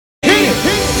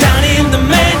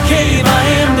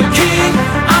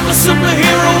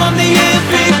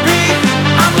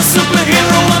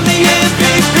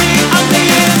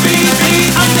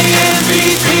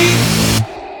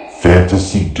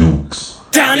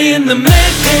Daddy in the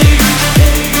man cave.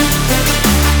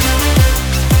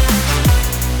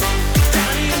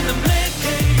 Daddy in the man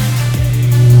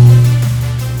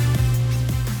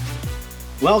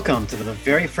cave. Welcome to the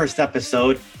very first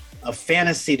episode of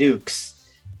Fantasy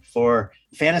Dukes for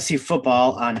fantasy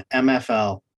football on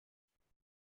MFL.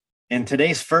 In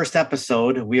today's first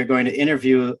episode, we are going to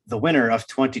interview the winner of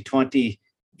 2020,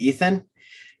 Ethan.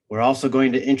 We're also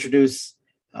going to introduce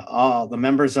all the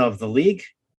members of the league,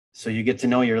 so you get to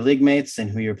know your league mates and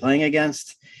who you're playing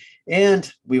against.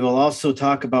 And we will also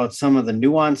talk about some of the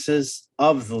nuances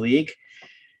of the league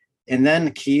and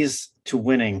then keys to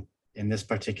winning in this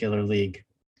particular league.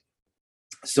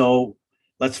 So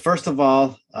let's first of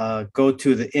all go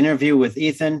to the interview with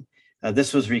Ethan.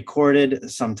 This was recorded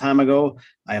some time ago.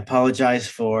 I apologize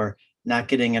for not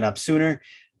getting it up sooner,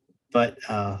 but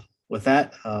with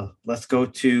that, let's go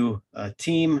to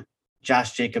team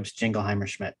Josh Jacobs, Jingleheimer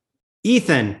Schmidt.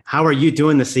 Ethan, how are you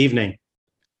doing this evening?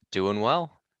 Doing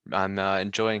well. I'm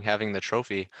enjoying having the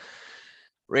trophy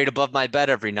right above my bed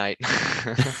every night.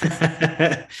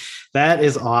 That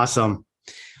is awesome.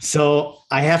 So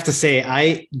I have to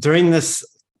say, during this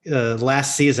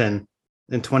last season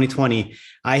in 2020,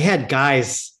 I had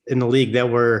guys in the league that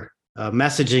were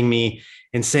messaging me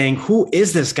and saying, "Who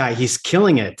is this guy? He's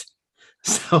killing it."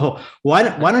 So why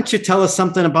don't you tell us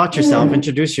something about yourself?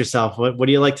 Introduce yourself. What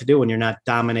do you like to do when you're not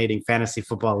dominating fantasy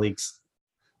football leagues?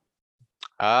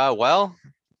 Well,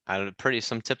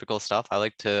 some typical stuff. I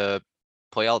like to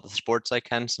play all the sports I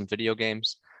can, some video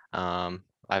games.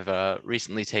 I've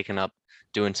recently taken up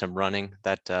doing some running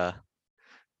that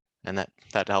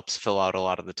helps fill out a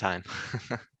lot of the time.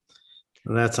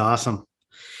 That's awesome.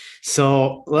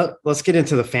 So let's get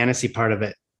into the fantasy part of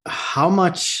it. How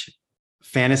much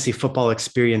fantasy football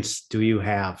experience do you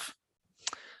have?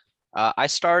 I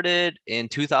started in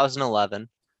 2011.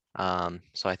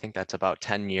 So I think that's about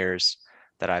 10 years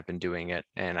that I've been doing it.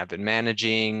 And I've been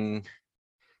managing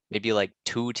maybe like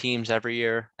 2 teams every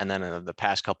year. And then in the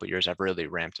past couple of years, I've really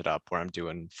ramped it up where I'm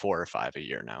doing 4 or 5 a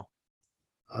year now.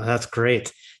 Oh, that's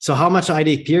great. So how much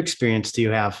IDP experience do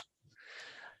you have?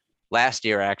 Last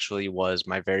year actually was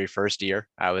my very first year.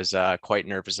 I was quite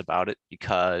nervous about it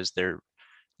because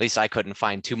at least I couldn't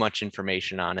find too much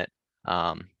information on it.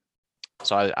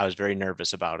 So I was very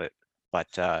nervous about it, but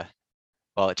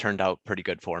well, it turned out pretty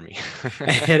good for me.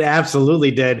 It absolutely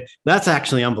did. That's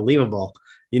actually unbelievable.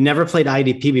 You never played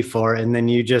IDP before, and then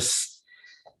you just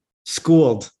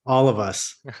schooled all of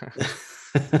us.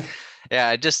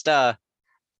 Yeah,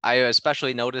 I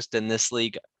especially noticed in this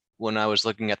league when I was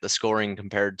looking at the scoring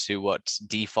compared to what's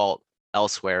default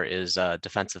elsewhere is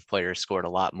defensive players scored a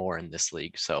lot more in this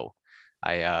league. So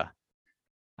I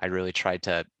really tried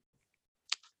to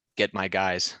get my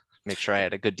guys, make sure I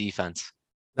had a good defense.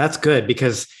 That's good,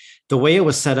 because the way it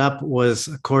was set up was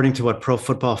according to what Pro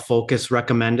Football Focus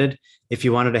recommended. If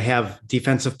you wanted to have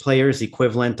defensive players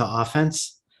equivalent to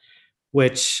offense,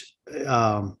 which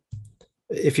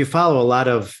if you follow a lot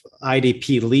of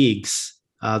IDP leagues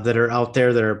that are out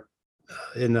there that are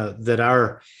that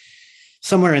are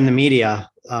somewhere in the media,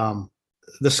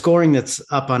 the scoring that's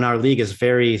up on our league is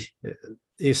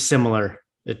similar.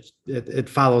 It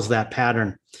follows that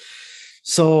pattern.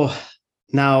 So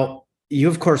now you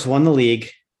of course won the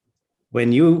league.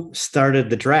 When you started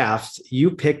the draft,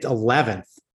 you picked 11th,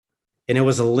 and it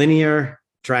was a linear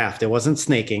draft. It wasn't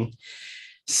snaking.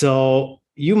 So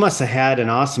you must have had an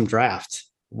awesome draft.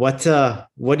 What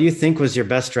do you think was your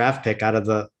best draft pick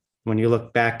when you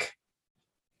look back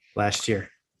last year?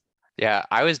 Yeah,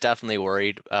 I was definitely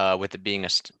worried with it being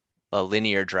a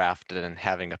linear draft and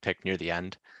having a pick near the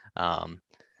end.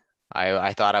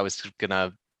 I thought I was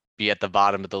gonna be at the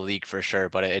bottom of the league for sure,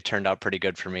 but it turned out pretty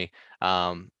good for me.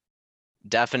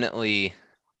 Definitely,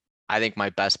 I think my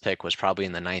best pick was probably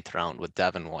in the 9th round with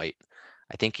Devin White.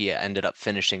 I think he ended up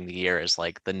finishing the year as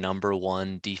like the number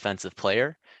 1 defensive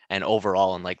player and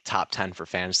overall in like top 10 for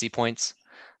fantasy points.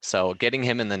 So getting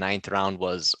him in the 9th round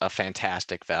was a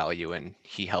fantastic value, and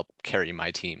he helped carry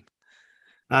my team.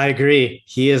 I agree.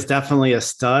 He is definitely a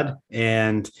stud,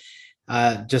 and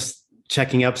just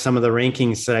checking up some of the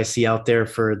rankings that I see out there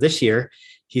for this year,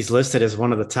 he's listed as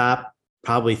one of the top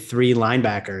probably 3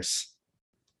 linebackers.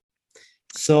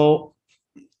 So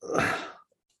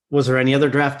was there any other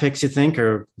draft picks you think,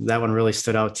 or that one really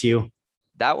stood out to you?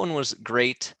 That one was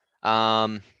great.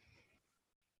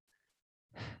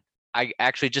 I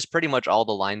actually just pretty much all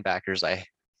the linebackers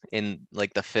in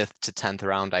like the 5th to 10th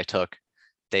round I took,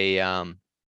 they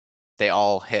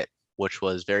all hit, which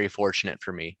was very fortunate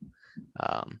for me.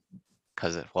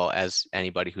 Because, well, as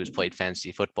anybody who's played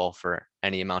fantasy football for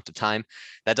any amount of time,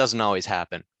 that doesn't always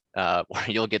happen, where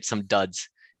you'll get some duds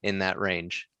in that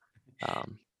range.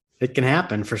 It can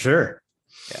happen for sure.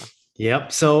 Yeah.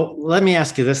 Yep. So let me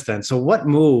ask you this then. So what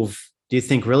move do you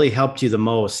think really helped you the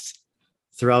most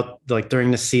throughout, like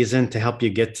during the season, to help you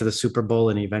get to the Super Bowl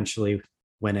and eventually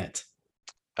win it?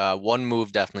 One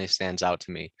move definitely stands out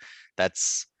to me.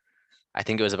 I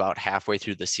think it was about halfway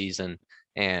through the season,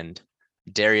 and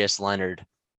Darius Leonard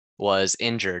was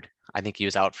injured. I think he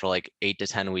was out for like 8 to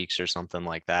 10 weeks or something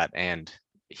like that, and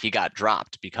he got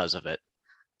dropped because of it.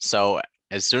 So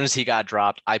as soon as he got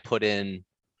dropped, I put in,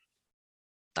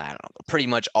 I don't know, pretty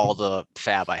much all the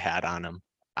fab I had on him.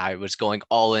 I was going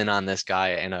all in on this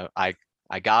guy, and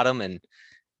I got him, and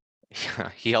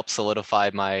he helped solidify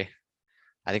my.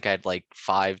 I think I had like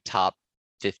 5 top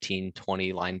 15,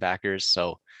 20 linebackers,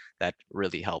 so that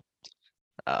really helped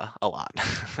a lot.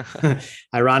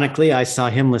 Ironically, I saw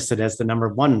him listed as the number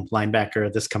 1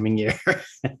 linebacker this coming year.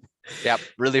 Yep,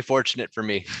 really fortunate for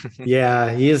me.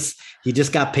 Yeah, he is. He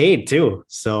just got paid too,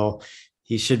 so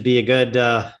he should be a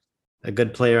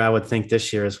good player, I would think,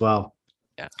 this year as well.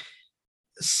 Yeah.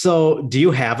 So, do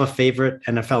you have a favorite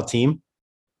NFL team?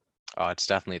 Oh, it's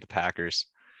definitely the Packers.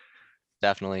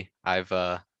 Definitely. I've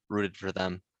rooted for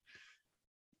them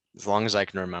as long as I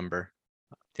can remember.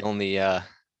 The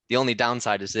only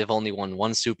downside is they've only won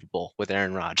 1 Super Bowl with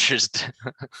Aaron Rodgers.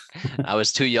 I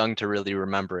was too young to really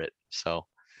remember it. So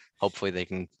hopefully they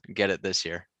can get it this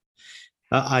year.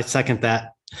 I second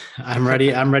that. I'm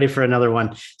ready. I'm ready for another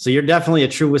one. So you're definitely a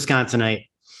true Wisconsinite.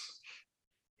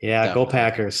 Yeah, Definitely. Go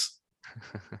Packers.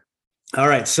 All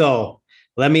right. So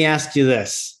let me ask you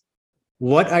this.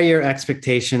 What are your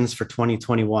expectations for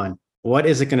 2021? What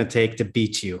is it going to take to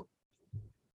beat you?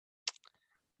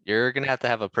 You're going to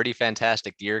have a pretty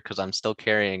fantastic year because I'm still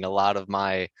carrying a lot of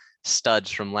my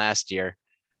studs from last year.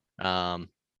 So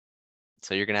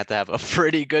you're going to have a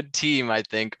pretty good team, I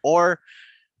think, or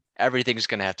everything's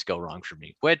going to have to go wrong for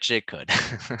me, which it could.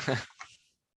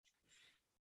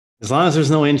 As long as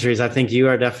there's no injuries, I think you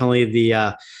are definitely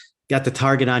got the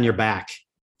target on your back.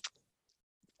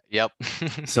 Yep.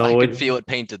 So I can feel it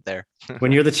painted there.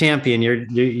 When you're the champion,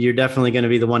 you're definitely going to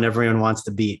be the one everyone wants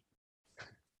to beat.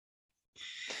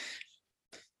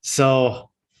 So,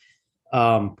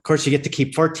 of course, you get to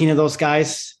keep 14 of those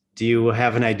guys. Do you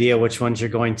have an idea which ones you're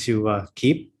going to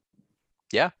keep?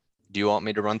 Yeah. Do you want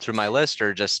me to run through my list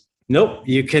or just? Nope.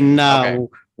 You can Okay.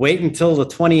 wait until the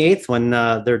 28th when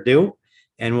they're due,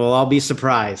 and we'll all be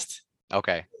surprised.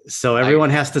 Okay. So everyone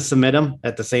has to submit them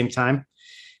at the same time.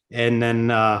 And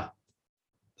then I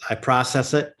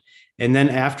process it. And then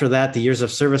after that, the years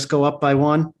of service go up by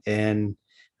 1. And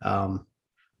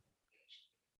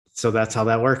so that's how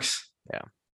that works. Yeah.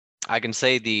 I can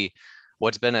say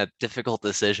what's been a difficult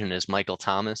decision is Michael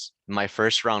Thomas, my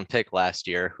first round pick last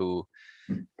year, who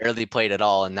barely played at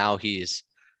all. And now I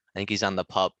think he's on the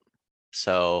pup.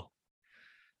 So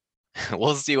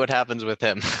we'll see what happens with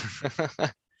him.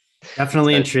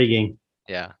 Definitely intriguing.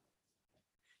 Yeah.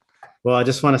 Well, I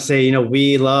just want to say,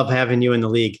 we love having you in the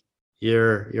league.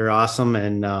 You're awesome.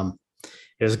 And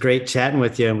it was great chatting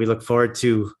with you. And we look forward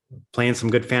to playing some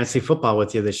good fantasy football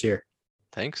with you this year.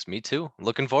 Thanks. Me too.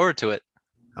 Looking forward to it.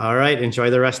 All right. Enjoy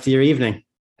the rest of your evening.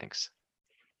 Thanks.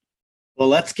 Well,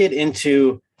 let's get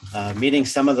into meeting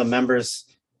some of the members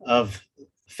of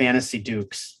Fantasy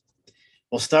Dukes.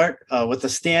 We'll start with the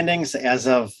standings as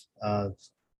of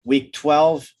week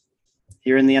 12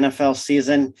 here in the NFL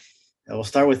season. We'll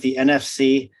start with the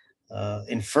NFC.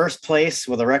 In first place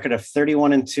with a record of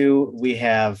 31-2, we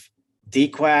have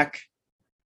D-Quack,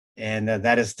 and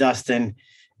that is Dustin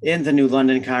in the New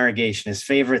London congregation. His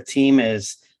favorite team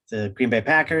is the Green Bay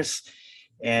Packers.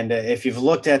 And if you've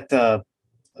looked at the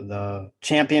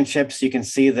championships, you can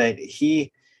see that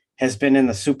he has been in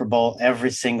the Super Bowl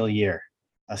every single year.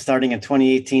 Starting in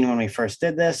 2018 when we first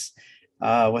did this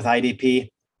with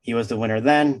IDP, he was the winner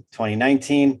then,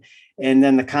 2019, and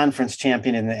then the conference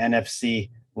champion in the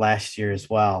NFC last year as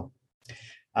well.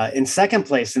 In second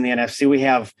place in the NFC, we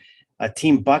have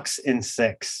Team Bucks in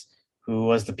 6, who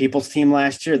was the People's team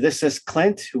last year. This is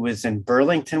Clint, who is in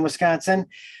Burlington, Wisconsin.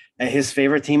 His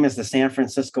favorite team is the San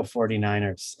Francisco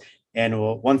 49ers. And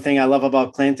one thing I love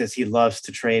about Clint is he loves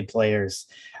to trade players.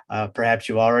 Perhaps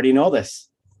you already know this.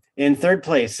 In third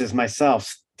place is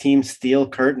myself, Team Steel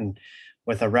Curtain,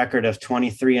 with a record of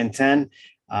 23-10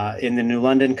 in the New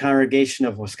London congregation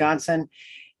of Wisconsin.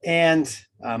 And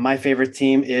my favorite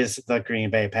team is the Green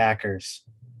Bay Packers.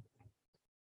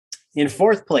 In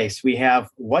fourth place, we have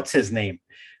what's his name?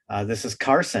 This is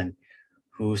Carson,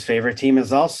 whose favorite team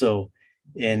is also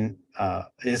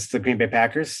is the Green Bay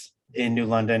Packers in New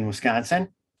London, Wisconsin.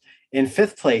 In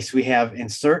fifth place, we have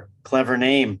insert clever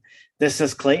name. This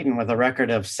is Clayton with a record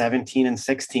of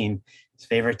 17-16, His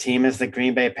favorite team is the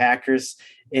Green Bay Packers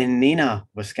in Neenah,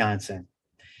 Wisconsin.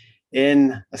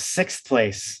 In sixth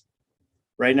place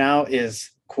right now is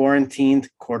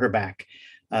quarantined quarterback.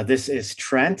 This is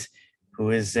Trent, who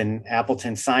is in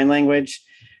Appleton Sign Language.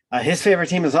 His favorite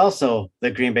team is also the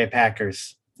Green Bay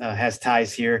Packers, has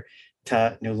ties here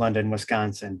to New London,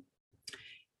 Wisconsin.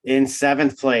 In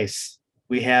seventh place,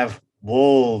 we have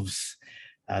Wolves.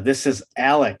 This is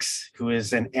Alex, who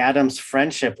is in Adams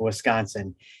Friendship,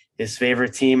 Wisconsin. His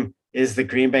favorite team is the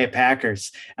Green Bay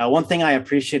Packers. One thing I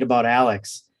appreciate about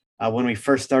Alex, when we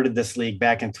first started this league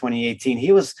back in 2018,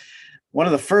 he was one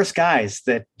of the first guys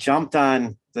that jumped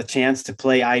on the chance to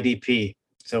play IDP.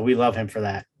 So we love him for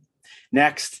that.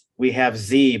 Next, we have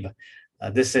Zeeb.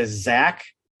 This is Zach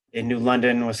in New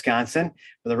London, Wisconsin,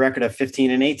 with a record of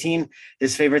 15-18.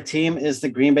 His favorite team is the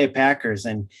Green Bay Packers,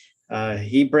 and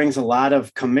he brings a lot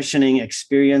of commissioning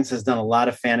experience, has done a lot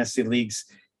of fantasy leagues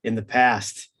in the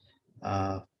past.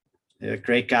 A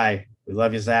great guy. We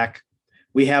love you, Zach.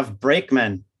 We have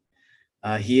Brakeman.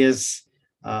 He is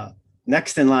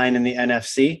next in line in the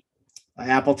NFC,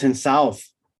 Appleton South.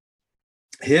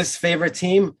 His favorite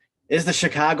team is the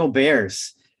Chicago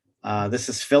Bears. This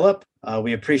is Philip.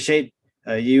 We appreciate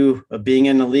you being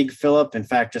in the league, Philip. In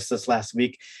fact, just this last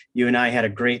week, you and I had a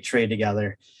great trade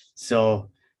together. So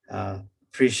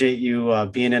appreciate you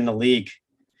being in the league.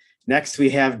 Next, we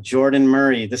have Jordan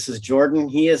Murray. This is Jordan.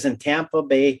 He is in Tampa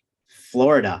Bay,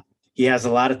 Florida. He has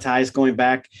a lot of ties going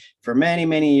back for many,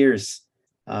 many years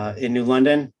in New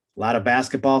London, a lot of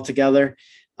basketball together,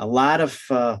 a lot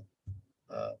of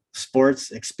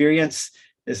sports experience.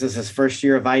 This is his first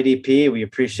year of IDP. We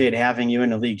appreciate having you in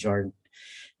the league, Jordan.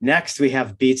 Next, we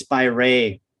have Beats by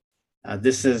Ray.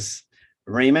 This is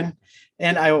Raymond.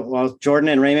 And Jordan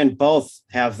and Raymond both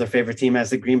have their favorite team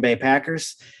as the Green Bay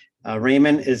Packers.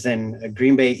 Raymond is in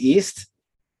Green Bay East.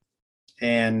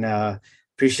 And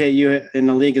appreciate you in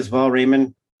the league as well,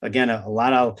 Raymond. Again, a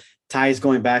lot of ties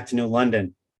going back to New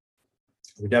London.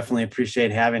 We definitely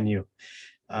appreciate having you.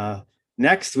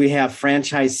 Next, we have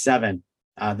Franchise 7.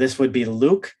 This would be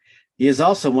Luke. He is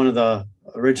also one of the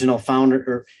original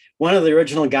one of the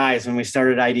original guys when we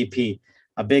started IDP,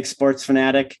 a big sports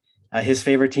fanatic. His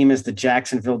favorite team is the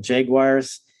Jacksonville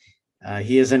Jaguars.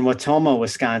 He is in Watoma,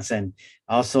 Wisconsin,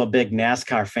 also a big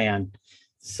NASCAR fan.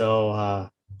 So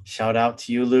shout out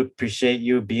to you, Luke. Appreciate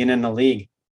you being in the league.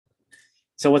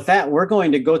 So with that, we're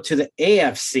going to go to the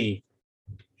AFC.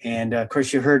 And of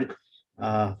course, you heard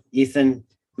Ethan,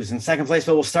 who's in second place,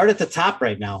 but we'll start at the top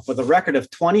right now with a record of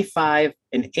 25-8.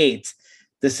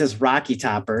 This is Rocky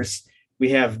Toppers. We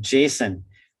have Jason,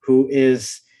 who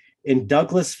is in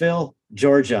Douglasville,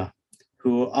 Georgia,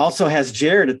 who also has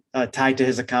Jared tied to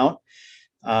his account.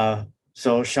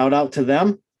 So shout out to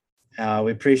them.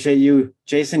 We appreciate you,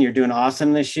 Jason. You're doing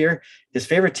awesome this year. His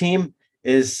favorite team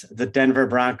is the Denver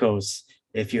Broncos,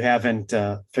 if you haven't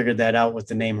figured that out with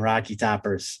the name Rocky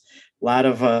Toppers. A lot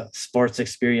of sports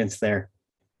experience there.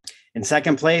 In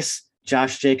second place,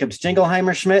 Josh Jacobs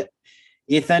Jingleheimer Schmidt.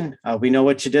 Ethan, we know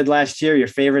what you did last year. Your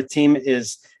favorite team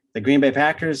is the Green Bay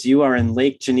Packers. You are in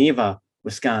Lake Geneva,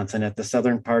 Wisconsin, at the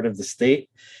southern part of the state.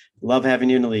 Love having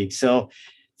you in the league. So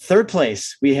third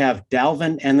place, we have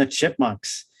Dalvin and the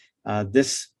Chipmunks.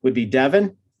 This would be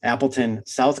Devin, Appleton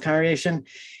South congregation.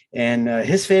 And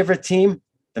his favorite team,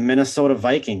 the Minnesota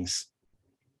Vikings.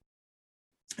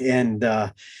 And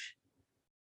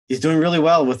he's doing really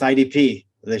well with IDP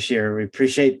this year. We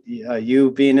appreciate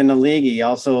you being in the league. He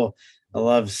also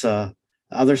loves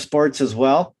other sports as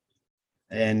well.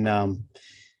 And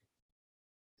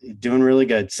doing really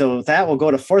good. So with that, we'll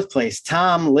go to fourth place,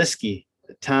 Tom Liskey.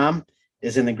 Tom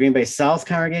is in the Green Bay South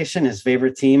congregation. His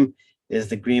favorite team is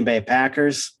the Green Bay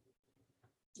Packers.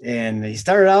 And he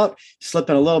started out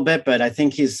slipping a little bit, but I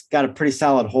think he's got a pretty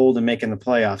solid hold in making the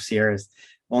playoffs here. There's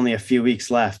only a few weeks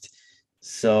left.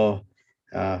 So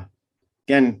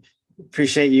again,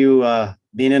 appreciate you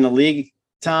being in the league,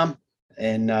 Tom,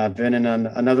 and been in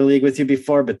another league with you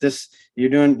before, but you're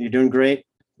doing great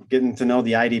getting to know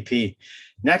the IDP.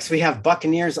 Next, we have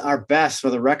Buccaneers Are Best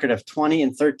with a record of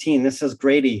 20-13. This is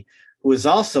Grady, who was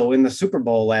also in the Super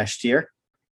Bowl last year.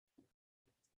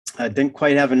 Didn't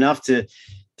quite have enough to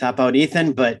top out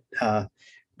Ethan, but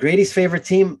Grady's favorite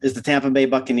team is the Tampa Bay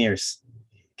Buccaneers.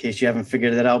 In case you haven't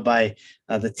figured that out by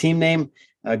the team name,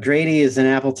 Grady is in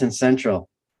Appleton Central.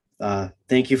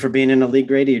 Thank you for being in the league,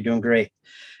 Grady. You're doing great.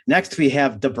 Next, we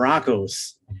have the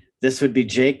Broncos. This would be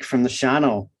Jake from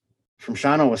Shawano,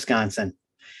 Wisconsin.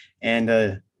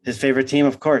 And his favorite team,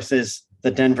 of course, is the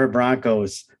Denver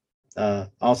Broncos.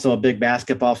 Also a big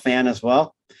basketball fan as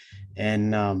well.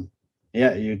 And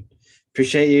you're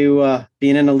Appreciate you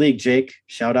being in the league, Jake.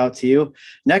 Shout out to you.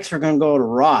 Next, we're going to go to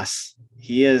Ross.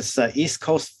 He is East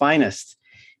Coast finest.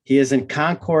 He is in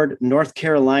Concord, North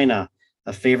Carolina.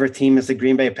 A favorite team is the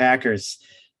Green Bay Packers.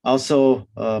 Also,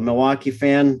 a Milwaukee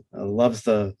fan, loves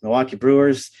the Milwaukee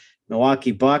Brewers,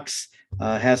 Milwaukee Bucks,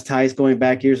 has ties going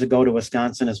back years ago to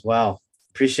Wisconsin as well.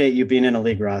 Appreciate you being in the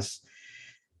league, Ross.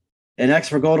 And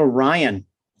next, we'll go to Ryan,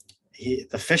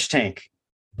 the fish tank.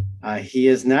 He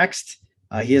is next.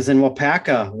 He is in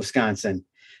Wapaka, Wisconsin.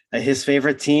 His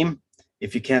favorite team,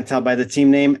 if you can't tell by the team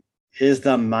name, is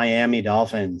the Miami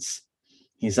Dolphins.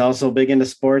 He's also big into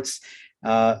sports.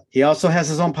 He also has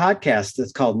his own podcast.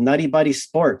 It's called Nutty Buddy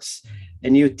Sports,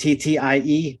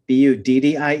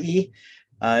 NUTTIEBUDDIE.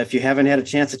 If you haven't had a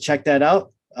chance to check that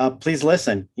out, please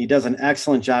listen. He does an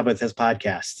excellent job with his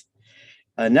podcast.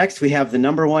 Next, we have the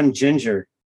number one ginger.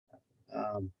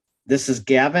 This is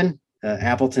Gavin,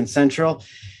 Appleton Central.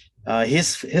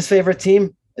 His favorite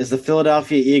team is the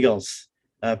Philadelphia Eagles.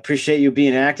 Appreciate you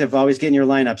being active, always getting your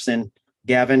lineups in,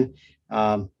 Gavin.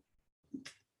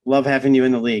 Love having you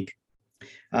in the league.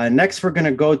 Next, we're going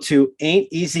to go to Ain't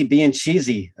Easy Being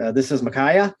Cheesy. This is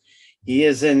Micaiah. He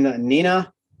is in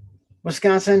Neenah,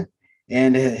 Wisconsin,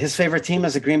 and his favorite team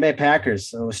is the Green Bay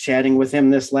Packers. I was chatting with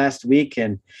him this last week,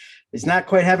 and he's not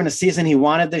quite having a season he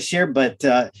wanted this year, but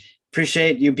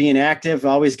appreciate you being active,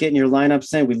 always getting your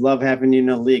lineups in. We love having you in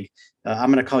the league.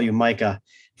 I'm going to call you Micah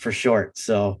for short.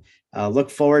 So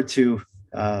look forward to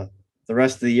the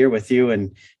rest of the year with you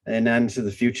and into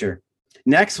the future.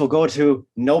 Next, we'll go to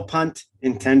No Punt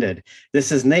Intended.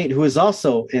 This is Nate, who is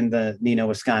also in the Neenah,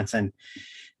 Wisconsin.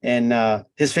 And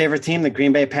his favorite team, the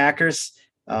Green Bay Packers.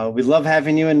 We love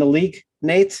having you in the league,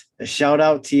 Nate. A shout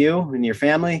out to you and your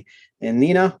family in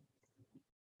Neenah.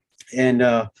 And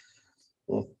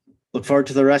we'll look forward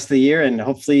to the rest of the year, and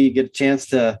hopefully you get a chance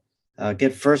to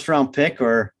get first round pick,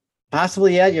 or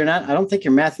possibly yet. You're not. I don't think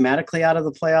you're mathematically out of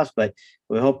the playoffs, but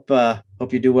we hope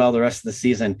you do well the rest of the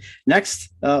season.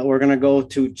 Next, we're going to go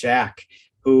to Jack,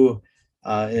 who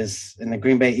is in the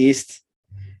Green Bay East,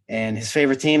 and his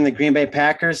favorite team, the Green Bay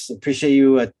Packers. Appreciate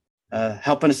you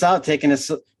helping us out,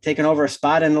 taking over a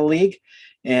spot in the league,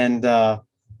 and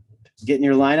getting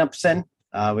your lineups in.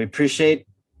 We appreciate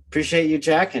you,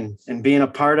 Jack, and being a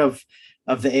part of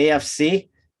the AFC,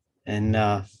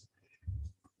 and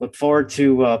look forward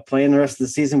to playing the rest of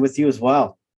the season with you as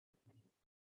well.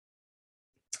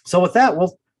 So with that,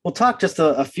 we'll talk just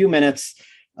a few minutes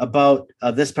about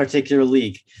this particular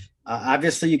league.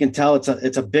 Obviously, you can tell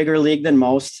it's a bigger league than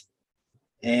most,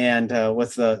 and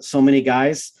with so many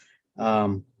guys,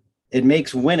 it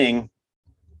makes winning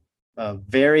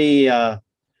very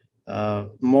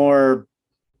more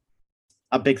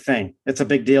a big thing. It's a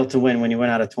big deal to win when you win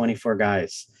out of 24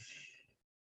 guys.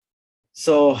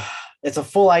 So it's a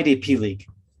full IDP league.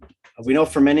 We know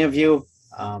for many of you,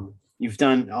 you've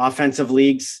done offensive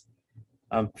leagues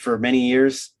for many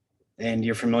years, and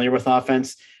you're familiar with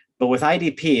offense. But with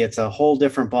IDP, it's a whole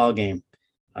different ball game.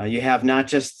 You have not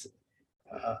just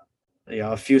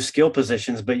a few skill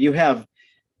positions, but you have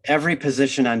every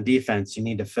position on defense you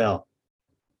need to fill.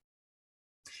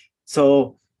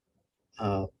 So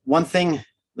one thing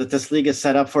that this league is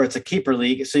set up for, it's a keeper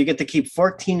league. So you get to keep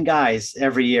 14 guys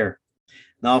every year.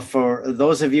 Now, for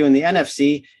those of you in the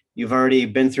NFC, you've already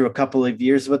been through a couple of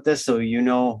years with this, so you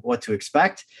know what to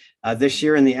expect. This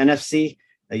year in the NFC,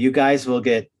 you guys will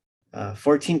get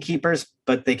 14 keepers,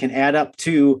 but they can add up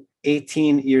to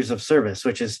 18 years of service,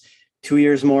 which is 2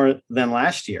 years more than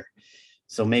last year.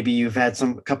 So maybe you've had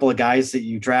a couple of guys that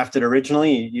you drafted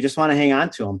originally, you just want to hang on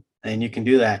to them, and you can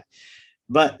do that.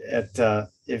 But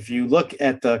if you look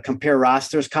at the compare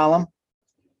rosters column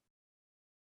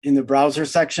in the browser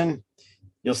section,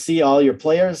 you'll see all your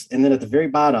players. And then at the very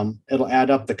bottom, it'll add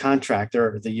up the contract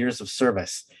or the years of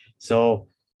service. So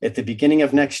at the beginning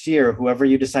of next year, whoever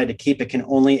you decide to keep, it can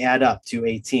only add up to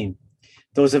 18.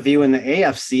 Those of you in the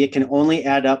AFC, it can only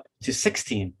add up to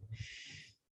 16.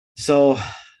 So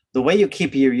the way you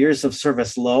keep your years of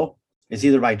service low is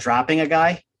either by dropping a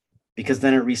guy, because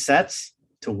then it resets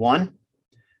to 1,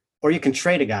 or you can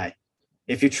trade a guy.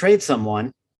 If you trade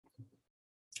someone,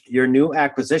 your new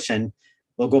acquisition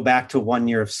will go back to 1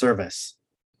 year of service.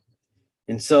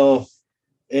 And so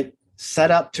it's set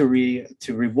up to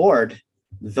reward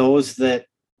those that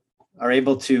are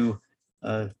able to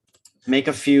make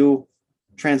a few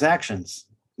transactions,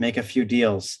 make a few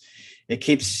deals. It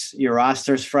keeps your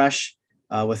rosters fresh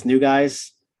with new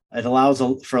guys. It allows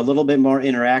for a little bit more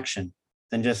interaction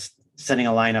than just setting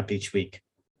a lineup each week.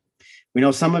 We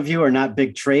know some of you are not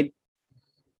big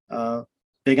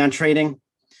on trading.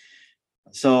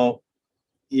 So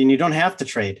you don't have to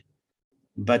trade.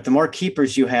 But the more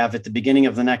keepers you have at the beginning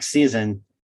of the next season,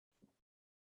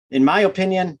 in my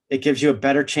opinion, it gives you a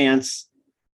better chance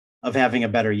of having a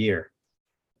better year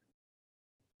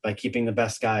by keeping the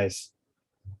best guys.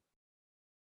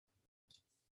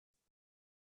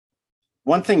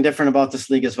 One thing different about this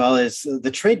league as well is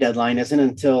the trade deadline isn't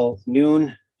until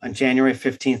noon on January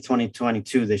 15th,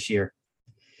 2022 this year.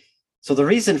 So the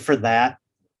reason for that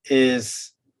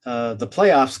is the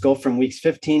playoffs go from weeks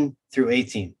 15 through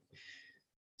 18.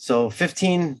 So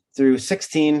 15 through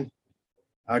 16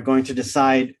 are going to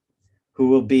decide who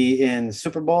will be in the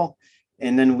Super Bowl.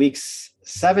 And then weeks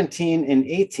 17 and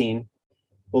 18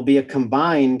 will be a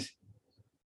combined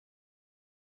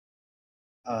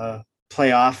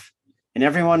playoff. And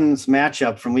everyone's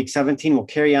matchup from week 17 will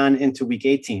carry on into week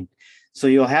 18. So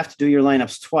you'll have to do your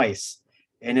lineups twice.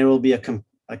 And it will be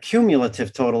a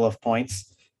cumulative total of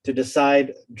points to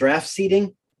decide draft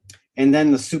seeding and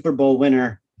then the Super Bowl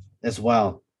winner as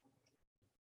well.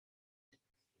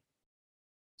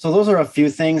 So those are a few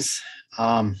things.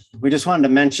 We just wanted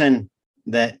to mention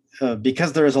that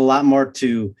because there is a lot more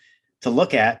to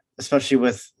look at, especially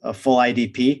with a full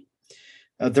IDP,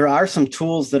 there are some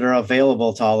tools that are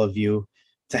available to all of you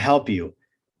to help you.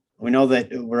 We know that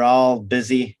we're all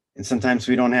busy and sometimes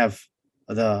we don't have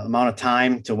the amount of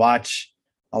time to watch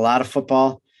a lot of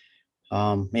football.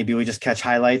 Maybe we just catch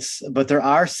highlights, but there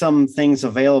are some things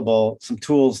available, some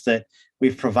tools that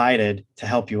we've provided to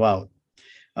help you out.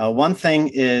 One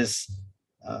thing is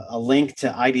a link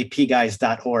to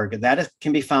idpguys.org. That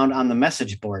can be found on the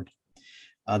message board.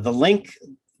 The link,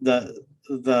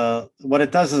 what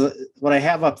it does is, what I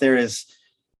have up there is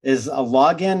a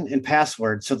login and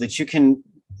password so that you can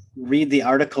read the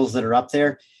articles that are up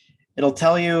there. It'll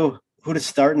tell you who to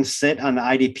start and sit on the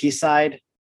IDP side,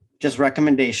 just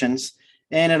recommendations.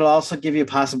 And it'll also give you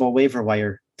possible waiver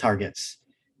wire targets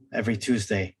every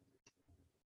Tuesday.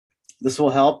 This will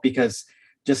help because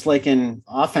just like in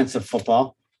offensive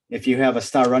football, if you have a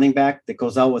star running back that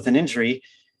goes out with an injury,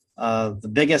 the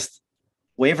biggest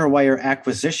waiver wire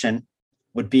acquisition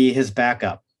would be his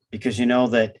backup, because you know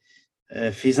that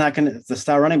if the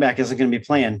star running back isn't going to be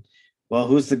playing, well,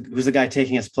 who's the guy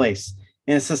taking his place?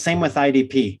 And it's the same with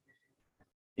IDP.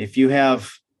 If you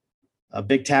have a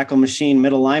big tackle machine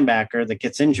middle linebacker that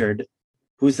gets injured,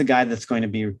 who's the guy that's going to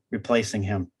be replacing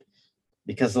him?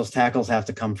 Because those tackles have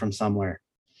to come from somewhere.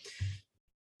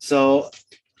 So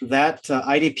that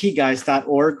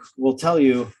idpguys.org will tell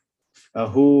you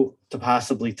who to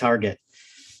possibly target.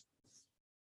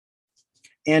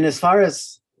 And as far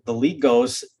as the league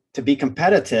goes, to be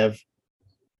competitive,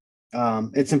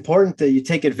 it's important that you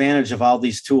take advantage of all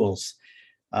these tools.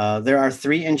 There are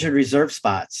 3 injured reserve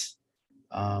spots.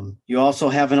 You also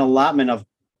have an allotment of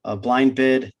a blind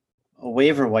bid, a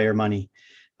waiver wire money.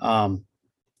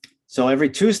 So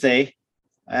every Tuesday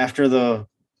after the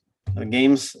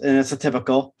games, and it's a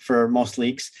typical for most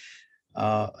leagues,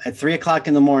 at 3:00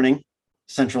 in the morning,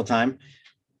 Central Time,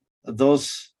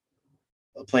 those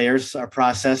players are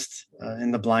processed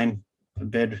in the blind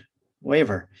bid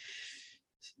waiver.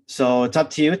 So it's up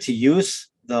to you to use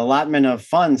the allotment of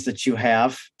funds that you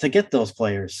have to get those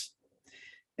players.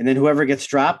 And then whoever gets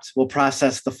dropped will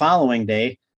process the following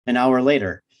day, an hour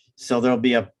later. So there'll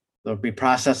be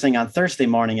processing on Thursday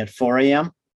morning at 4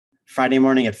 a.m., Friday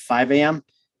morning at 5 a.m.,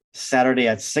 Saturday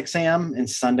at 6 a.m., and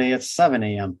Sunday at 7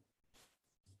 a.m.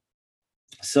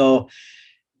 So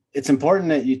it's important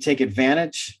that you take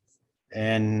advantage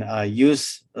and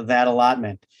use that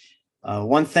allotment.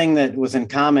 One thing that was in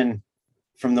common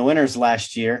from the winners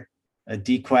last year,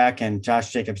 D Quack and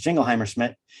Josh Jacobs Jingleheimer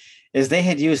Schmidt, is they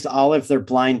had used all of their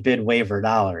blind bid waiver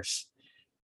dollars.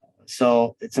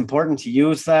 So it's important to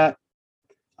use that.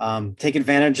 Take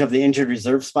advantage of the injured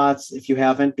reserve spots if you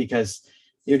haven't, because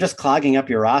you're just clogging up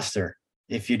your roster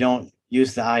if you don't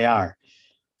use the IR.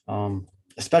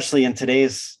 Especially in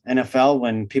today's NFL,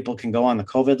 when people can go on the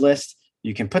COVID list,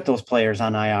 you can put those players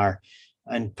on IR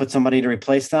and put somebody to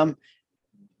replace them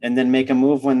and then make a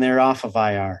move when they're off of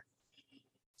IR.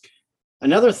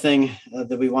 Another thing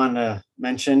that we want to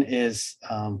mention is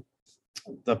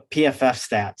the PFF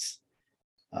stats.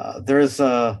 There's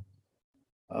a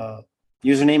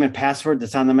username and password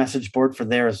that's on the message board for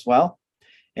there as well.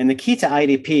 And the key to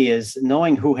IDP is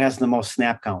knowing who has the most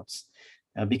snap counts.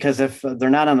 Because if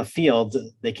they're not on the field,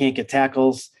 they can't get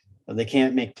tackles, they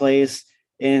can't make plays,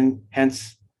 and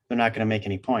hence they're not going to make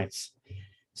any points.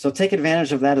 So take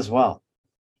advantage of that as well.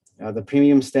 The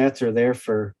premium stats are there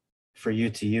for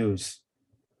you to use.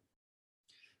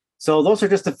 So those are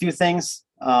just a few things.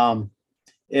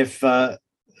 If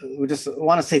we just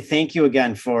want to say thank you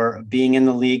again for being in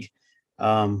the league.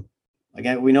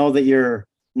 Again, we know that you're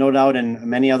no doubt in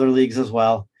many other leagues as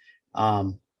well.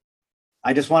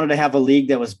 I just wanted to have a league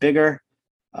that was bigger.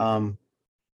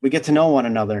 We get to know one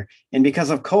another. And because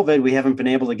of COVID, we haven't been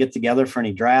able to get together for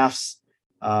any drafts.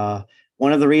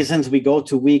 One of the reasons we go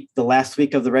to the last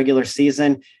week of the regular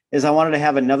season is I wanted to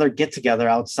have another get together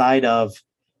outside of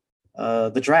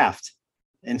the draft.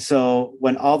 And so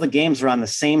when all the games are on the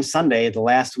same Sunday, the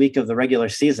last week of the regular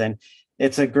season,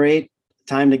 it's a great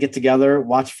time to get together,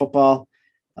 watch football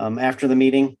after the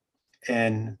meeting,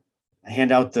 and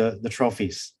hand out the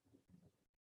trophies.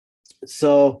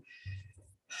 So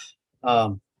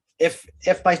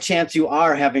if by chance you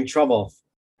are having trouble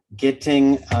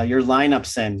getting your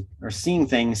lineups in or seeing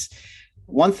things,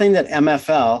 one thing that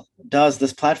MFL does,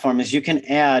 this platform, is you can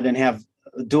add and have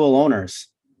dual owners.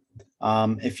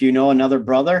 If you know another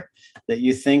brother that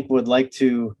you think would like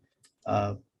to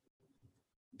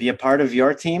be a part of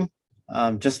your team,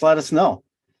 just let us know.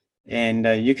 And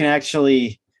you can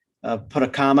actually put a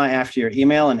comma after your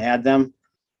email and add them,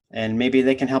 and maybe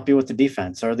they can help you with the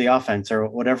defense or the offense or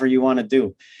whatever you want to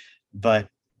do. But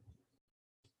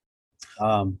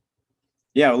we're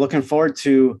looking forward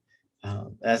to,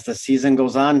 as the season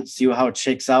goes on, see how it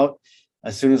shakes out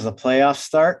as soon as the playoffs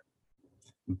start.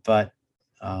 But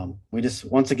we just,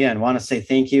 once again, want to say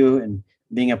thank you and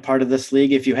being a part of this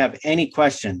league. If you have any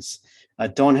questions,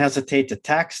 don't hesitate to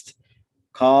text,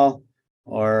 call,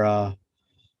 or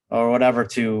whatever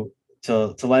to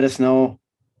let us know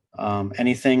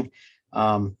anything.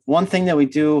 One thing that we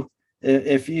do,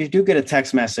 if you do get a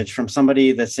text message from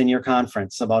somebody that's in your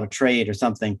conference about a trade or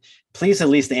something, please at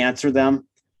least answer them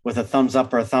with a thumbs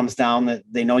up or a thumbs down that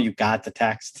they know you got the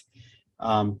text.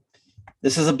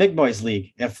 This is a big boys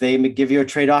league. If they give you a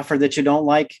trade offer that you don't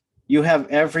like, you have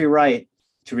every right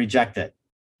to reject it.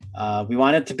 We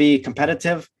want it to be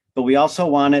competitive, but we also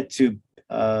want it to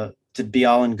be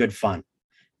all in good fun.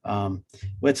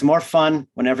 It's more fun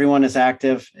when everyone is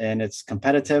active and it's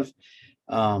competitive.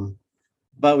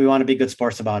 But we want to be good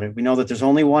sports about it. We know that there's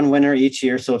only one winner each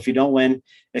year. So if you don't win,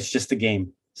 it's just a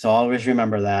game. So always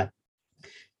remember that.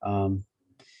 With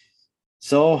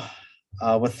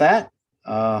that,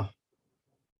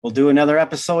 we'll do another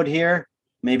episode here,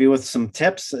 maybe with some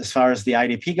tips as far as the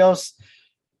IDP goes.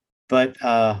 But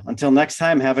until next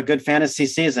time, have a good fantasy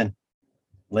season.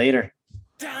 Later.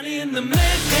 Down in the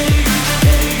mid-cave.